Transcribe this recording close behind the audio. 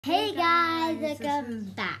Hey guys, welcome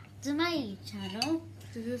back to my channel.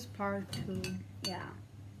 This is part 2. Yeah.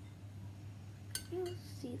 You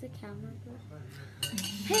see the camera, bro?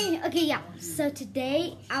 Hey, okay, yeah. So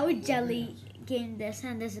today our jelly game this,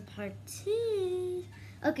 and this is part 2.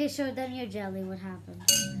 Okay, show them your jelly. What happened?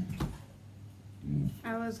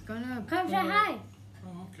 I was gonna Come say hi.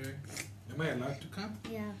 Oh, okay. Am I allowed to come?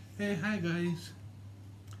 Yeah. Hey, hi guys.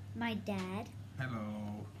 My dad.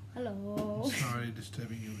 Hello. Hello. Sorry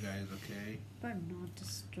disturbing you guys, okay? But not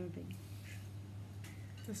disturbing.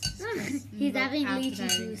 He's having lychee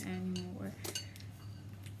juice. Anymore.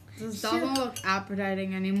 This doesn't look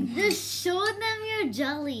appetizing anymore. Just show them your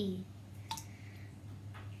jelly.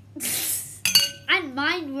 And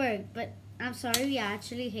mine worked, but I'm sorry, we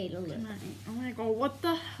actually hate a little. Oh my god, what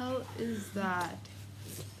the hell is that?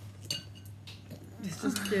 This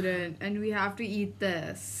just didn't, and we have to eat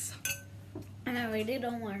this. And I really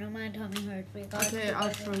don't want to. My tummy hurts. Okay,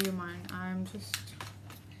 I'll show you mine. I'm just...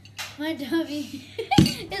 My tummy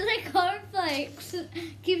is like cornflakes.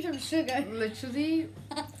 Keep some sugar. Literally,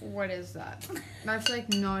 what is that? That's like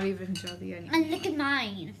not even jelly anymore. And look at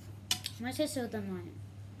mine. I should show them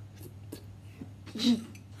mine.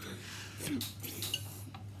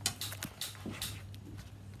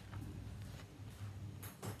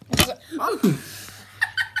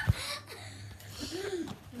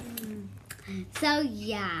 So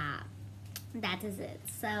yeah, that is it.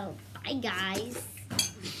 So bye guys.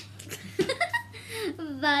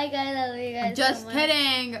 Bye guys, I love you guys. Just so much.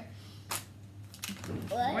 kidding.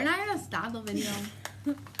 What? We're not gonna start the video.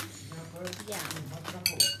 Yeah.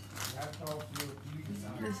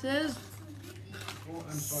 This is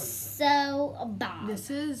So bad. this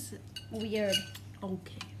is Weird.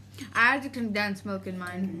 okay. I added condensed milk in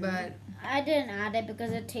mine, but I didn't add it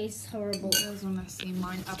because it tastes horrible. I just wanna see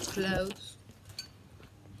mine up close.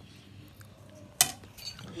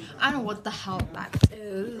 I don't know what the hell that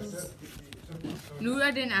is. No,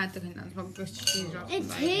 I didn't add the condensed milk because she's up. It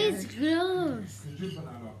tastes gross.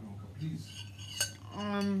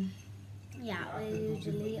 Yeah, we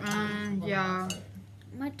usually. Yeah.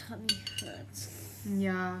 My tummy hurts.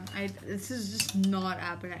 Yeah, this is just not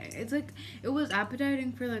appetizing. It's like, it was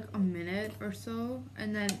appetizing for like a minute or so,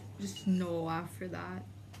 and then just no after that.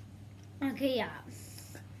 Okay, yeah.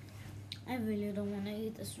 I really don't want to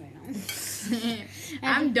eat this right now.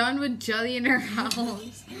 I'm done with jelly in our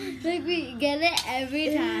house. Like, we get it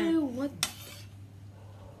every time. Ew, what?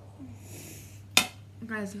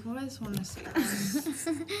 Guys, what I just want to say.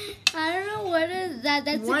 I don't know what is that.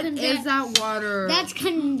 That's What is that water? That's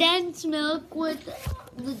condensed milk with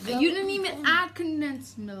You didn't even add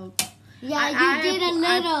condensed milk. Yeah, you did a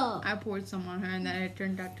little. I poured some on her and then it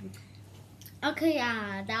turned out to be... Okay,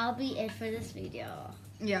 yeah, that'll be it for this video.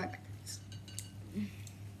 Yeah.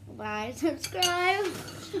 Bye, subscribe.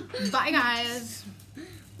 Bye, guys.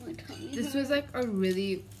 My tummy This hurts. was like a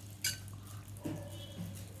really...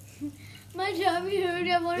 My tummy hurts.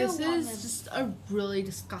 I want to This is just a really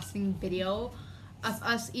disgusting video of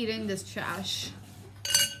us eating this trash.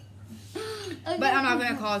 Okay. But I'm not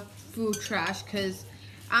gonna call it food trash because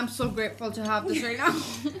I'm so grateful to have this right now.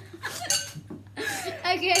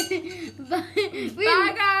 Okay, bye.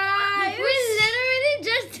 Bye, guys. We literally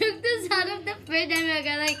just took this out of the fridge and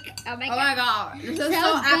we're like, oh my Oh my god, this is so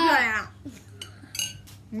So appetizing.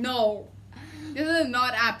 No, this is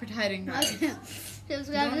not appetizing, guys. Okay.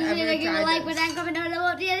 Subscribe to Don't this ever video, give a try like this. button, comment down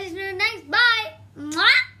below. See you next. Bye.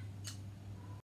 Mwah.